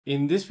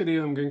In this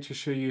video, I'm going to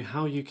show you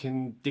how you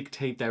can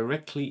dictate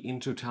directly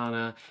into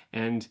Tana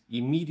and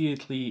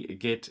immediately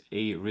get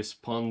a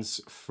response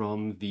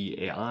from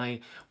the AI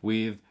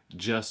with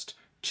just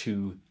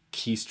 2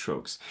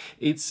 keystrokes.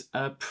 It's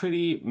a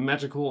pretty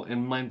magical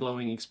and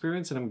mind-blowing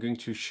experience, and I'm going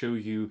to show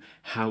you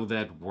how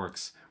that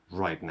works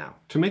right now.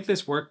 To make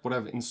this work, what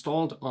I've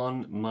installed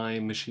on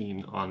my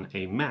machine on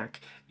a Mac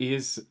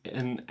is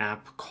an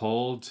app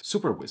called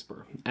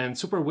SuperWhisper. And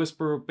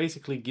SuperWhisper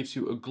basically gives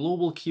you a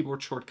global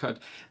keyboard shortcut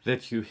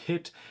that you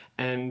hit,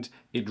 and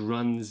it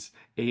runs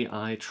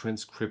AI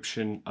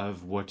transcription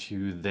of what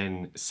you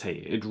then say.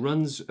 It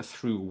runs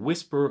through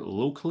Whisper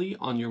locally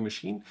on your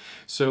machine,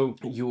 so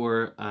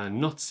you're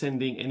not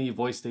sending any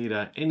voice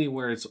data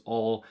anywhere. It's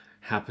all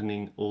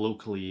happening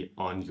locally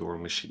on your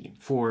machine.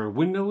 For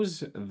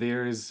Windows,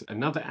 there's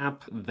another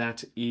app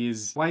that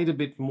is quite a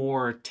bit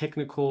more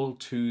technical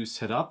to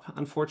set up,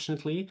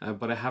 unfortunately,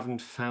 but I haven't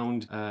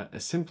found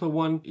a simpler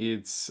one.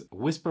 It's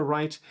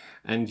WhisperWriter,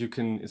 and you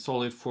can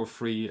install it for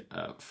free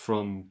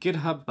from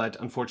GitHub, but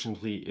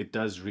unfortunately it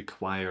does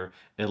require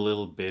a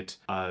little bit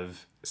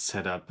of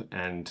setup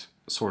and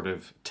sort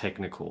of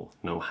technical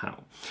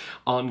know-how.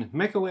 On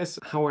macOS,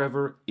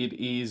 however, it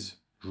is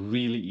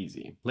really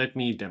easy. Let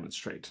me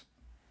demonstrate.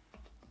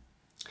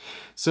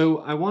 So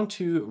I want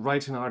to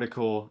write an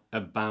article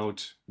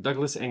about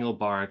Douglas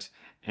Engelbart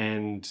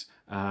and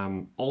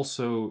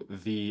also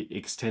the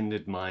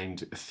extended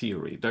mind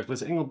theory.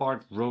 Douglas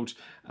Engelbart wrote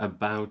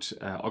about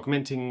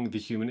augmenting the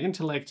human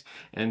intellect,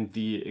 and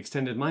the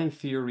extended mind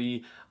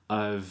theory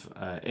of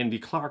Andy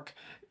Clark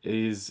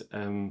is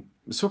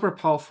super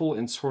powerful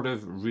and sort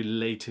of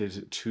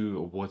related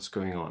to what's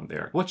going on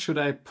there. What should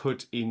I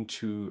put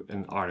into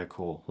an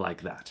article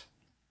like that?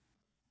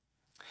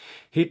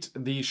 Hit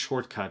the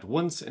shortcut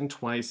once and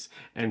twice,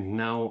 and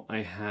now I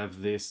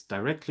have this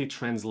directly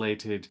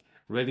translated,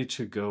 ready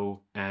to go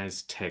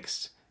as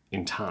text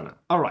in Tana.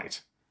 All right,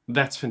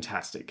 that's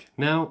fantastic.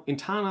 Now in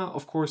Tana,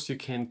 of course, you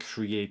can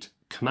create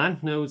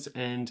command nodes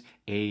and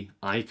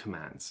AI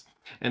commands.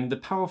 And the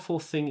powerful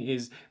thing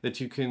is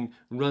that you can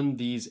run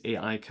these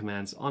AI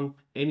commands on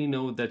any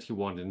node that you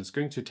want, and it's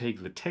going to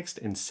take the text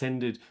and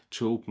send it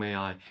to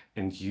OpenAI,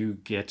 and you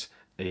get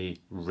a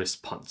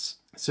response.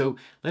 So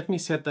let me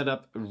set that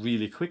up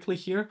really quickly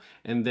here,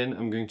 and then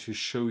I'm going to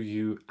show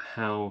you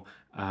how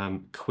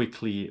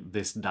quickly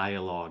this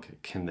dialogue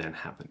can then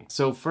happen.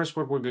 So first,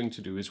 what we're going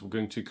to do is we're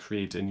going to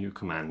create a new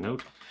command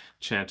node,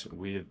 chat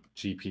with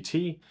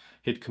GPT,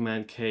 hit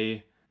Command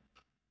K,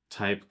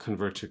 type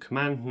convert to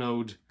command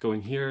node, go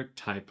in here,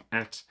 type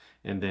 @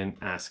 and then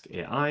ask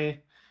AI,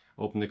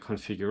 open the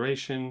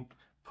configuration,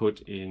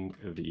 put in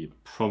the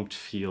prompt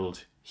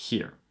field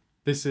here.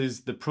 This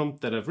is the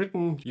prompt that I've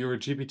written. You're a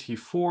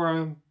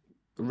GPT-4,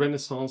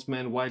 Renaissance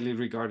man, widely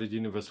regarded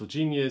universal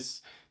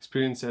genius,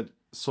 experience at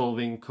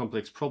solving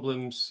complex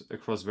problems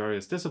across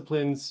various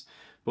disciplines,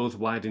 both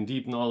wide and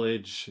deep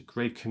knowledge,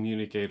 great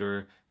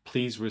communicator.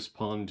 Please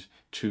respond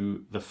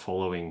to the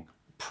following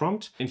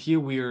prompt. And here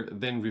we're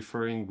then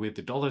referring with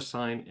the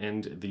 $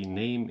 and the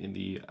name in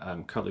the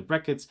curly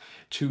brackets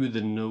to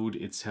the node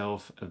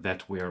itself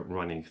that we're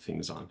running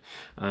things on.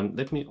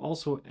 Let me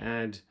also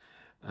add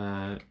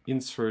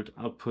insert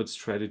output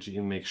strategy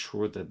and make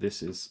sure that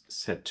this is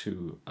set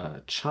to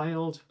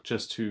child,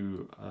 just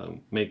to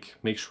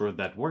make sure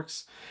that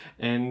works.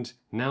 And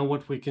now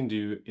what we can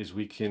do is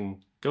we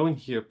can go in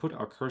here, put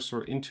our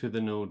cursor into the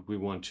node we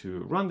want to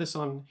run this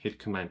on, hit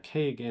Command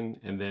K again,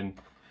 and then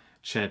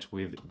chat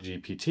with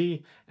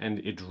GPT, and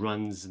it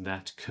runs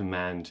that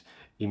command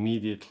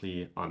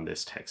immediately on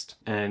this text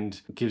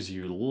and gives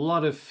you a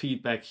lot of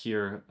feedback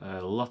here,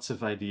 lots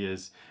of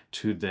ideas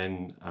to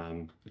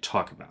then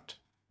talk about.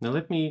 Now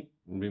let me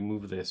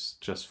remove this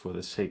just for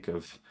the sake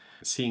of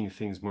seeing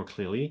things more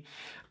clearly.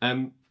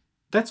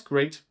 That's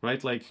great,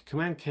 right? Like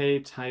Command K,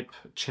 type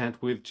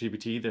chat with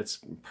GPT, that's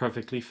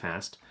perfectly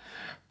fast,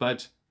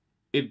 but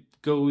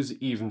it goes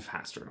even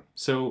faster.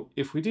 So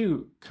if we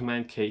do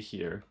Command K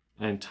here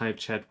and type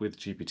chat with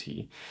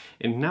GPT,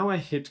 and now I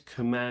hit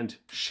Command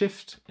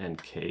Shift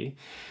and K,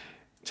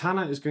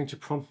 Tana is going to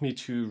prompt me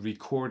to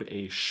record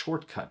a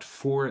shortcut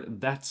for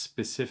that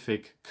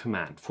specific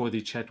command, for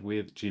the chat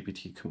with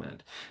GPT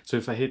command. So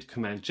if I hit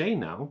Command J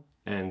now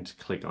and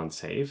click on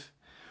save,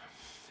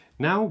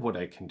 now what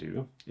I can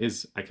do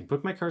is I can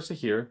put my cursor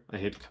here, I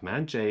hit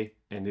Command J,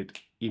 and it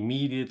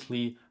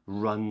immediately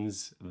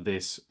runs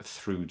this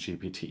through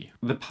GPT.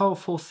 The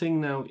powerful thing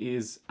now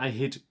is I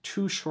hit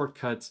 2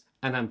 shortcuts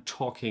and I'm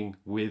talking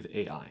with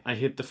AI. I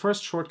hit the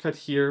first shortcut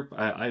here.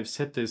 I've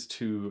set this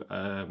to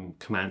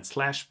Command/,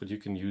 but you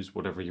can use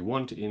whatever you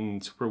want in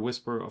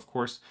SuperWhisper, of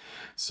course.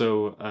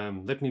 So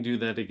let me do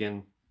that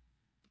again.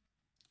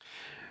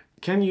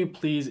 Can you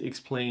please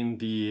explain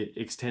the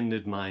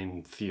extended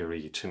mind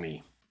theory to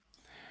me?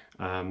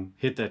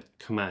 Hit that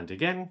command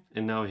again,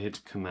 and now I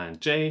hit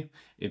Command J.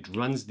 It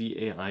runs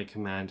the AI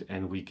command,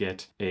 and we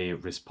get a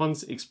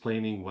response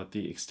explaining what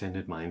the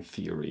extended mind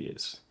theory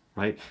is.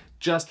 Right?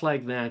 Just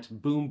like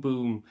that, boom,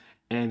 boom,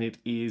 and it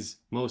is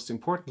most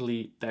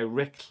importantly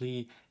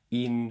directly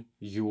in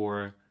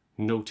your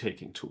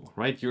note-taking tool,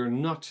 right? You're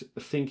not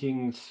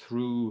thinking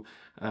through,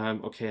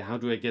 okay, how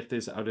do I get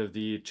this out of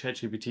the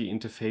ChatGPT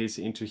interface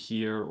into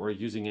here or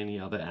using any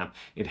other app?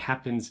 It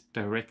happens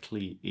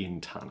directly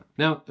in Tana.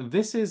 Now,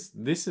 this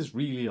is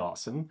really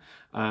awesome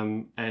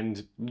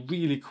and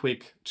really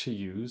quick to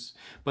use,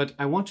 but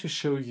I want to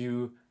show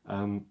you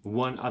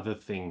one other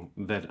thing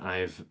that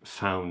I've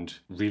found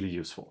really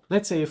useful.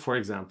 Let's say, for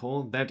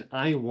example, that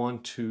I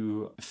want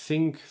to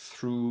think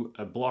through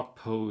a blog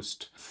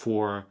post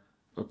for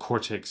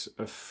Cortex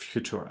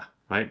Futura,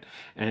 right?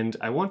 And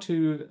I want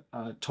to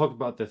talk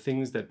about the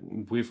things that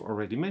we've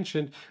already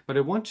mentioned, but I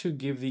want to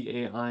give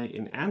the AI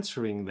in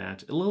answering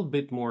that a little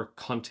bit more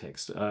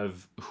context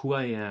of who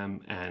I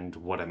am and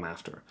what I'm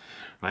after,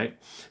 right?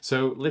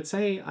 So let's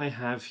say I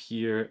have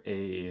here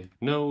a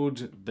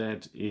node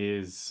that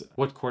is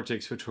what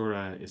Cortex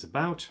Futura is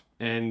about.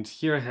 And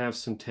here I have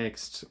some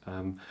text.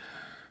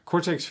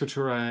 Cortex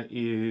Futura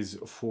is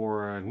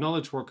for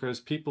knowledge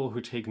workers, people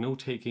who take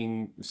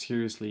note-taking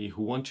seriously,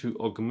 who want to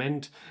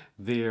augment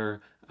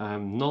their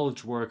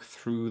knowledge work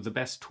through the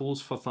best tools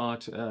for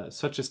thought,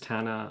 such as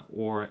Tana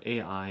or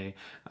AI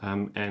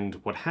and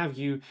what have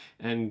you,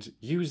 and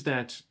use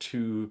that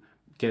to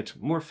get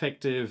more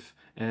effective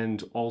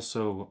and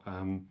also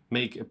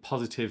make a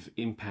positive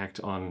impact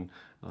on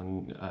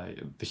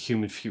the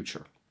human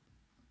future.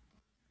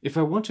 If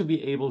I want to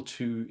be able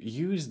to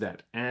use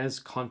that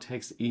as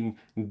context in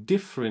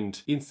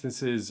different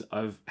instances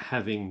of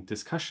having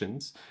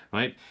discussions,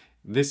 right,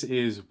 this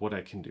is what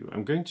I can do.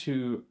 I'm going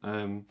to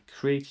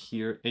create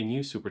here a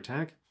new super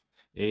tag,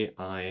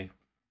 AI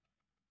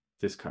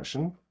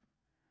discussion.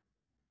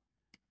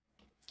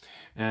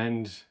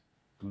 And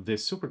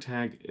this super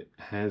tag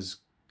has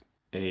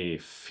a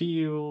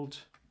field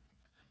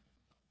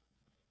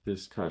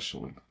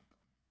discussion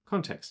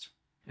context.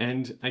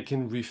 And I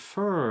can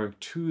refer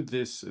to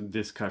this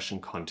discussion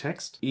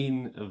context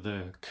in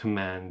the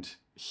command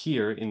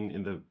here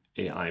in the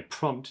AI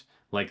prompt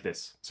like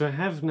this. So I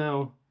have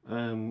now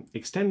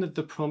extended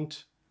the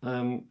prompt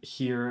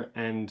here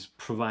and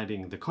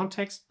providing the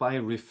context by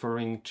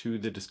referring to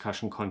the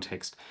discussion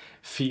context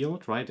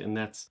field, right? And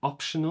that's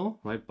optional,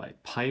 right? By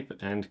pipe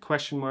and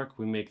question mark,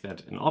 we make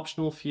that an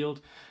optional field.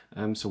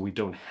 So we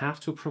don't have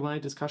to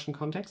provide discussion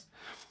context.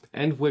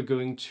 And we're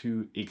going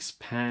to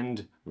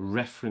expand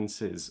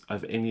references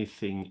of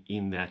anything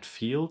in that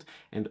field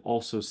and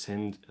also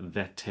send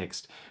that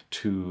text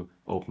to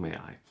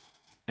OpenAI.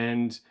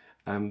 And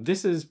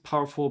this is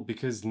powerful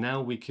because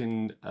now we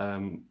can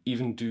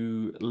even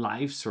do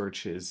live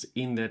searches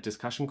in that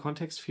discussion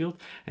context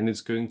field, and it's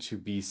going to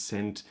be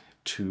sent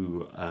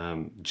to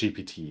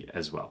GPT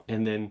as well.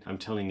 And then I'm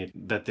telling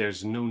it that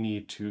there's no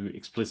need to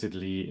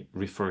explicitly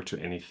refer to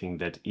anything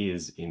that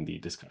is in the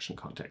discussion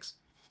context.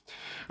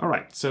 All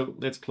right, so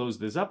let's close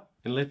this up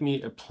and let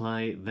me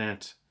apply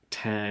that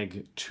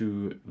tag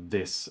to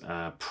this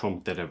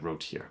prompt that I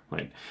wrote here,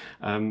 right?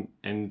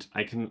 And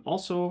I can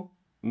also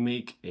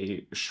make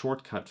a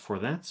shortcut for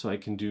that. So I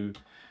can do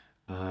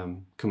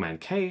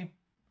Command K,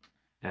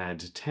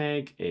 add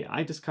tag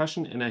AI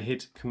discussion, and I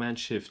hit Command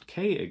Shift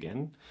K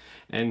again.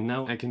 And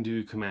now I can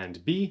do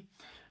Command B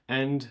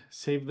and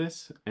save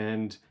this.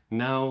 And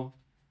now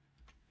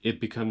it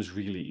becomes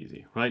really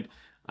easy, right?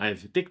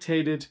 I've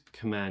dictated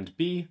Command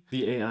B.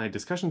 The AI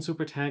discussion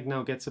super tag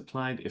now gets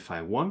applied. If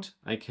I want,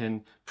 I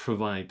can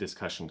provide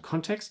discussion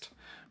context,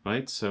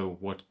 right? So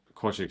what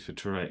Cortex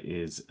Futura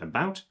is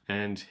about,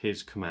 and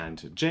hit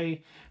Command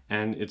J,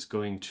 and it's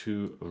going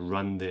to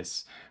run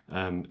this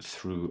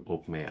through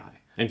OpenAI.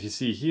 And you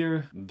see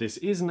here, this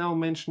is now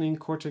mentioning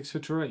Cortex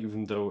Futura,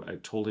 even though I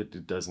told it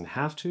it doesn't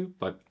have to,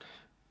 but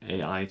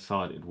AI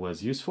thought it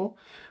was useful.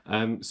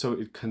 So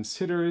it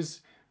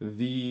considers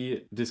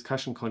the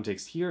discussion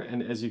context here,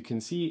 and as you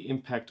can see,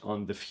 impact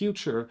on the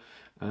future,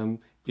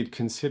 it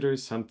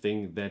considers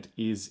something that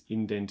is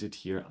indented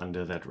here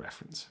under that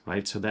reference,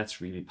 right? So that's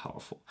really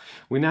powerful.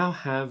 We now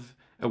have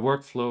a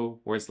workflow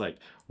where it's like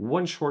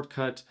one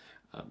shortcut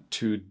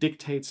to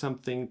dictate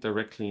something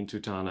directly into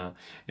Tana,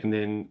 and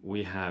then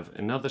we have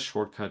another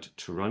shortcut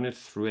to run it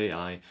through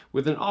AI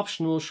with an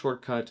optional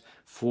shortcut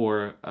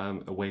for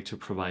a way to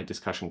provide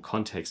discussion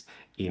context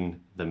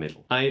in the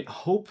middle. I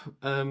hope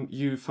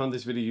you found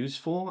this video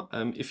useful.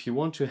 If you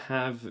want to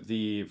have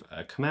the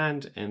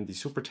command and the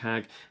super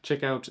tag,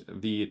 check out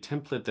the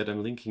template that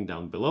I'm linking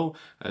down below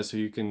so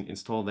you can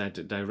install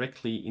that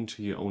directly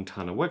into your own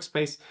Tana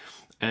workspace.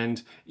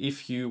 And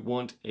if you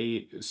want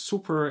a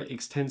super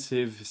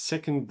extensive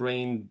second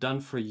brain done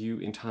for you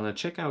in Tana,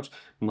 check out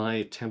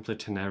my template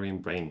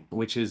Tanarian Brain,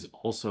 which is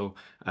also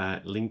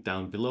linked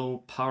down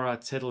below. Para,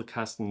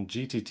 Zettelkasten,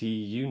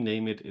 GTT, you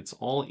name it, it's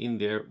all in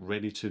there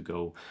ready to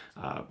go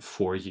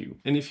for you.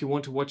 And if you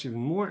want to watch even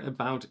more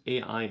about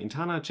AI in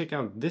Tana, check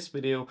out this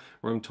video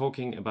where I'm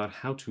talking about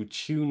how to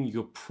tune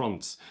your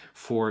prompts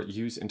for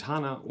use in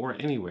Tana or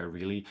anywhere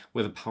really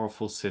with a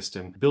powerful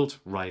system built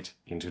right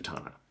into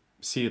Tana.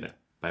 See you then.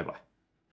 Bye-bye.